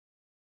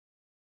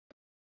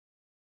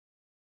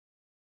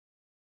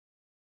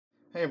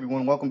Hey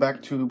everyone, welcome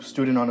back to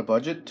Student on a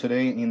Budget.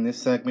 Today in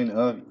this segment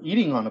of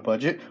Eating on a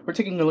Budget, we're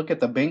taking a look at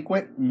the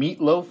Banquet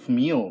Meatloaf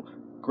Meal.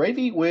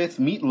 Gravy with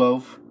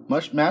meatloaf,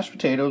 mashed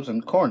potatoes,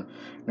 and corn.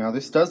 Now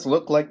this does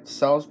look like the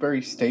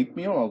Salisbury steak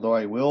meal, although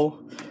I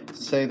will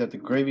say that the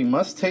gravy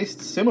must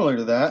taste similar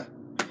to that.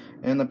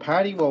 And the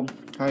patty, well,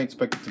 I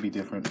expect it to be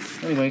different.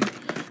 Anyway,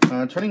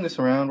 turning this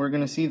around, we're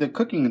going to see the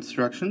cooking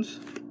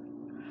instructions.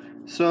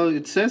 So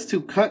it says to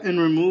cut and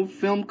remove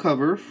film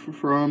cover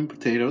from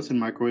potatoes and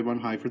microwave on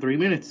high for 3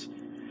 minutes.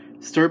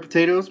 Stir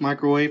potatoes,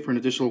 microwave for an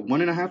additional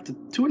 1.5 to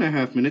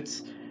 2.5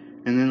 minutes,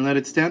 and then let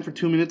it stand for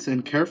 2 minutes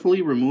and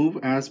carefully remove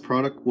as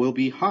product will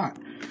be hot.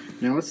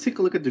 Now let's take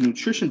a look at the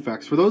nutrition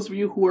facts for those of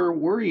you who are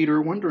worried or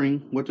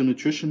wondering what the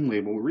nutrition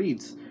label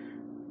reads.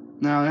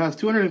 Now it has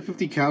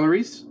 250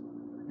 calories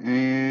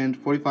and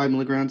 45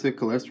 milligrams of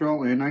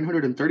cholesterol and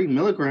 930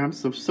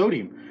 milligrams of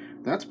sodium.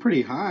 That's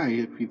pretty high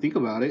if you think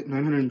about it,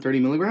 930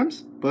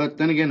 milligrams. But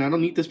then again, I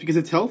don't eat this because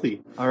it's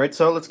healthy. Alright,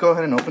 so let's go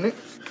ahead and open it.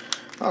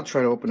 I'll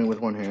try to open it with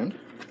one hand.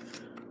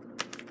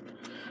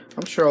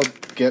 I'm sure I'll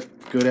get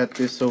good at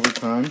this over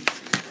time.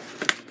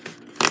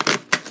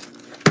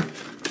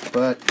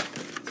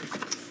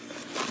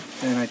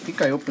 And I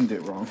think I opened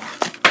it wrong.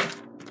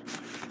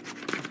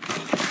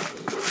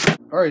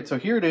 Alright, so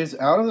here it is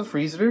out of the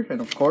freezer, and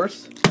of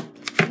course,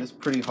 it's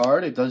pretty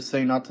hard. It does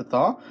say not to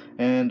thaw,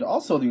 and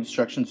also the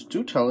instructions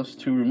do tell us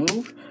to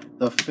remove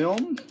the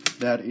film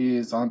that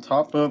is on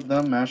top of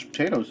the mashed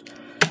potatoes.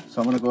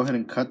 So I'm going to go ahead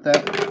and cut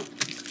that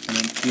and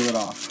then peel it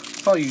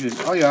off. All you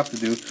have to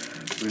do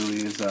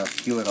really is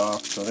peel it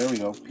off. So there we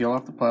go. Peel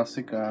off the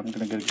plastic. I'm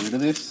going to get rid of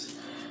this.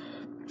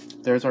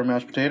 There's our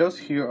mashed potatoes.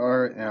 Here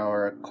are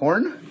our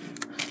corn.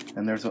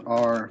 And there's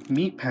our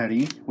meat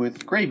patty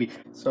with gravy.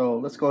 So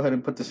let's go ahead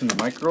and put this in the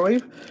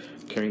microwave.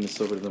 Carrying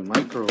this over to the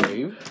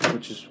microwave,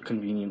 which is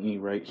conveniently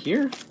right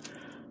here.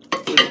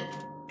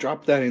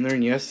 Drop that in there,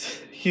 and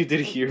yes, you did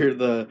hear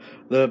the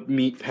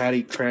meat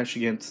patty crash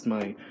against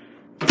my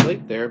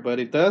plate there, but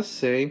it does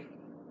say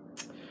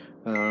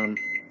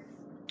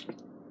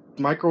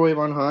microwave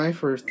on high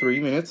for 3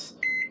 minutes.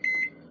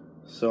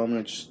 So I'm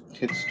gonna just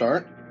hit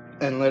start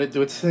and let it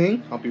do its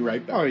thing. I'll be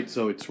right back. Alright,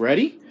 so it's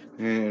ready,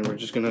 and we're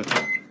just gonna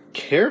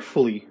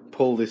carefully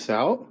pull this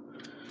out.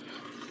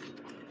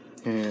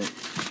 And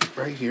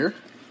right here,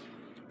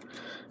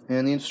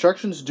 and the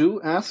instructions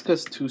do ask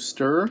us to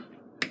stir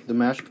the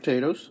mashed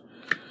potatoes,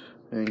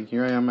 and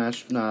here I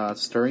am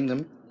stirring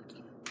them.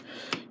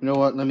 You know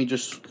what, let me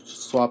just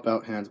swap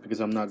out hands because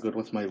I'm not good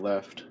with my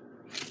left.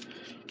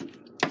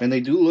 And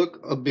they do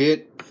look a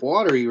bit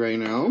watery right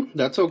now.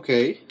 That's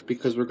okay,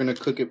 because we're going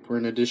to cook it for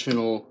an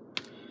additional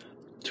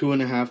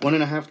 1.5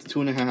 to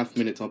 2.5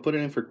 minutes. I'll put it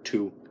in for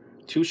 2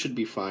 should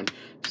be fine.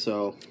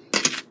 So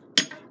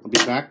I'll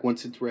be back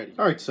once it's ready.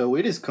 Alright, so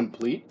it is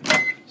complete.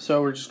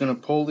 So we're just going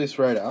to pull this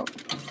right out.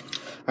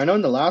 I know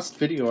in the last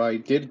video I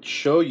did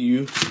show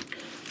you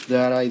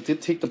that I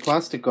did take the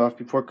plastic off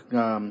before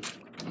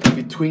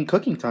between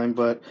cooking time,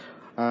 but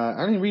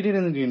I didn't read it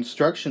in the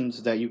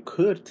instructions that you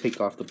could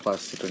take off the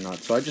plastic or not.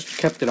 So I just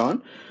kept it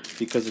on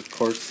because, of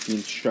course, the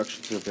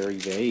instructions are very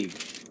vague.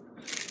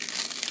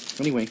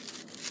 Anyway,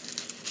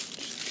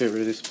 just get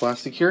rid of this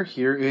plastic here.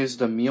 Here is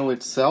the meal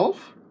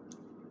itself.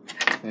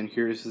 And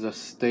here is the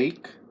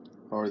steak,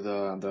 or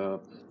the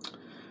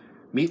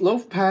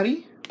meatloaf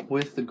patty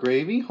with the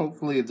gravy.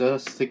 Hopefully it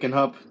does thicken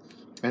up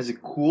as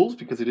it cools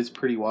because it is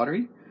pretty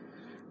watery.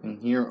 And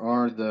here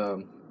are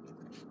the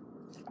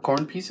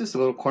corn pieces, the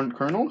little corn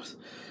kernels.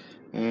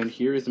 And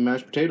here is the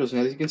mashed potatoes.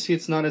 And as you can see,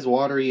 it's not as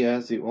watery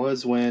as it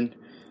was when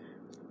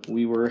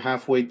we were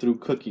halfway through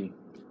cooking.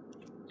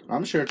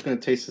 I'm sure it's going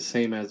to taste the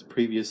same as the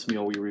previous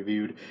meal we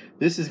reviewed.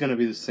 This is going to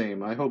be the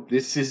same. I hope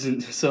this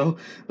isn't. So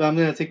I'm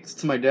going to take this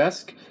to my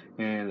desk,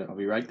 and I'll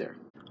be right there.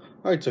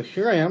 Alright, so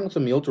here I am with the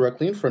meal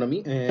directly in front of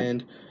me,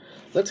 and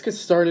let's get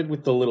started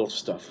with the little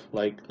stuff,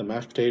 like the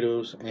mashed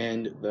potatoes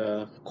and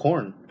the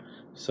corn.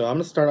 So I'm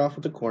going to start off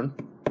with the corn,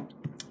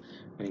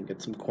 and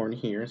get some corn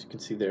here, as you can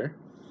see there.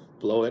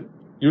 Blow it.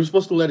 You were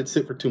supposed to let it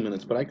sit for 2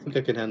 minutes, but I think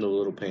I can handle a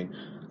little pain.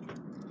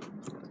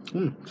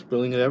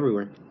 Spilling it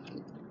everywhere.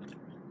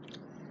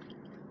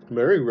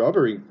 Very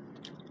rubbery.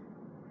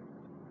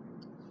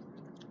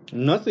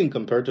 Nothing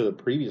compared to the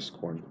previous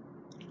corn.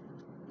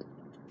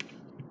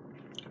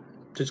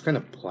 Just kind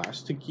of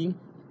plasticky.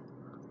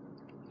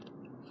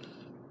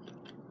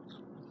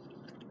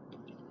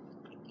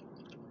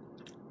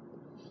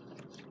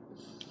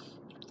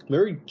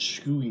 Very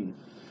chewy.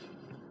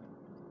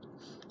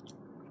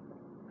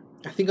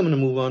 I think I'm going to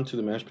move on to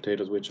the mashed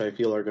potatoes, which I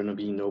feel are going to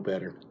be no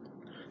better.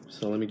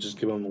 So let me just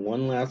give them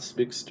one last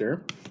big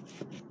stir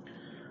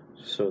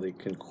so they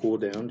can cool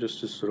down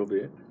just a little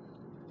bit.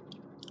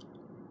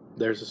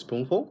 There's a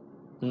spoonful.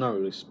 Not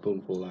really a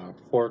spoonful, a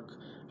fork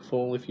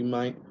full if you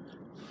might.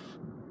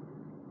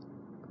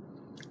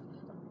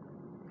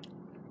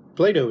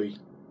 Play-Doh-y.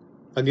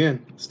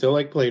 Again, still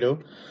like Play-Doh,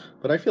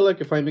 but I feel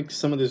like if I mix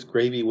some of this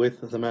gravy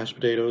with the mashed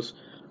potatoes,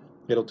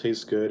 it'll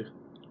taste good.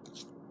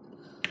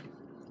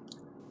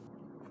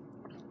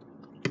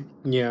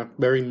 Yeah,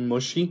 very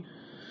mushy.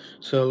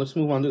 So let's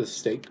move on to the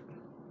steak.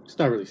 It's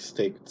not really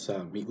steak, it's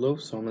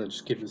meatloaf. So I'm gonna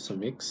just give this a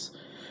mix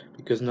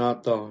because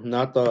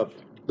the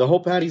whole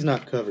patty's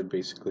not covered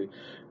basically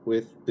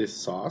with this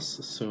sauce.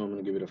 So I'm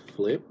gonna give it a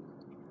flip.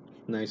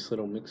 Nice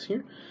little mix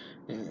here,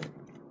 and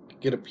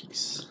get a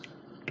piece.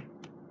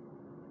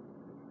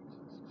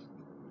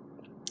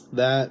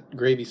 That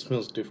gravy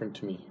smells different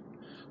to me.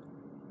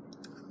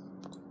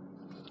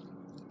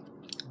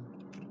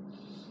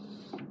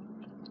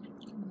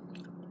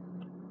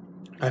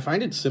 I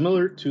find it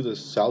similar to the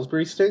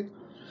Salisbury steak,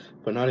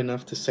 but not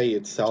enough to say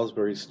it's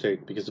Salisbury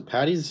steak because the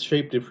patty is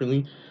shaped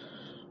differently,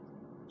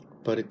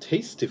 but it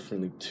tastes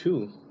differently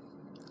too.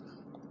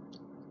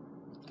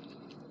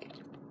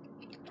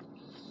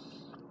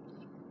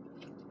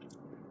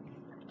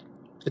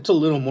 It's a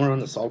little more on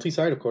the salty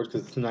side, of course,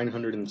 because it's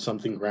 900 and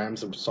something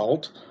grams of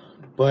salt,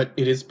 but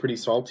it is pretty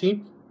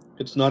salty.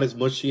 It's not as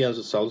mushy as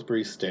a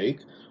Salisbury steak,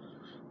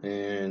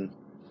 and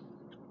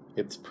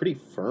it's pretty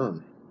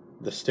firm.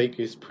 The steak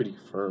is pretty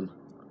firm.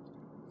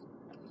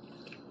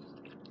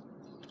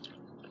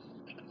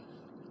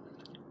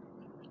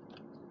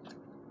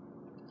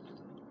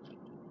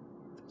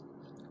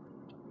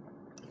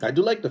 I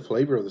do like the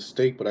flavor of the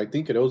steak, but I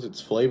think it owes its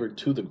flavor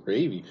to the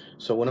gravy.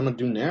 So what I'm going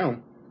to do now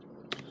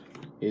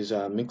is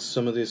mix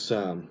some of this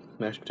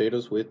mashed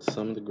potatoes with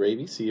some of the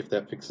gravy, see if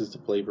that fixes the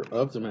flavor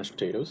of the mashed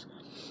potatoes.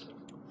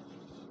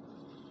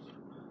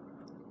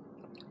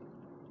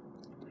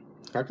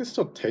 I can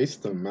still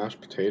taste the mashed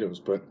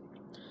potatoes, but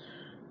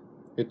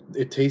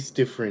it tastes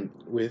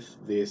different with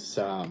this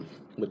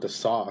with the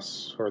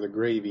sauce or the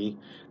gravy.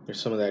 There's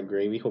some of that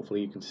gravy.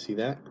 Hopefully you can see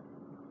that.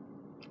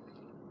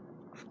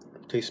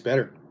 Tastes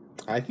better.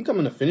 I think I'm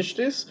going to finish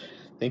this.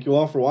 Thank you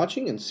all for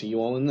watching, and see you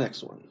all in the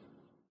next one.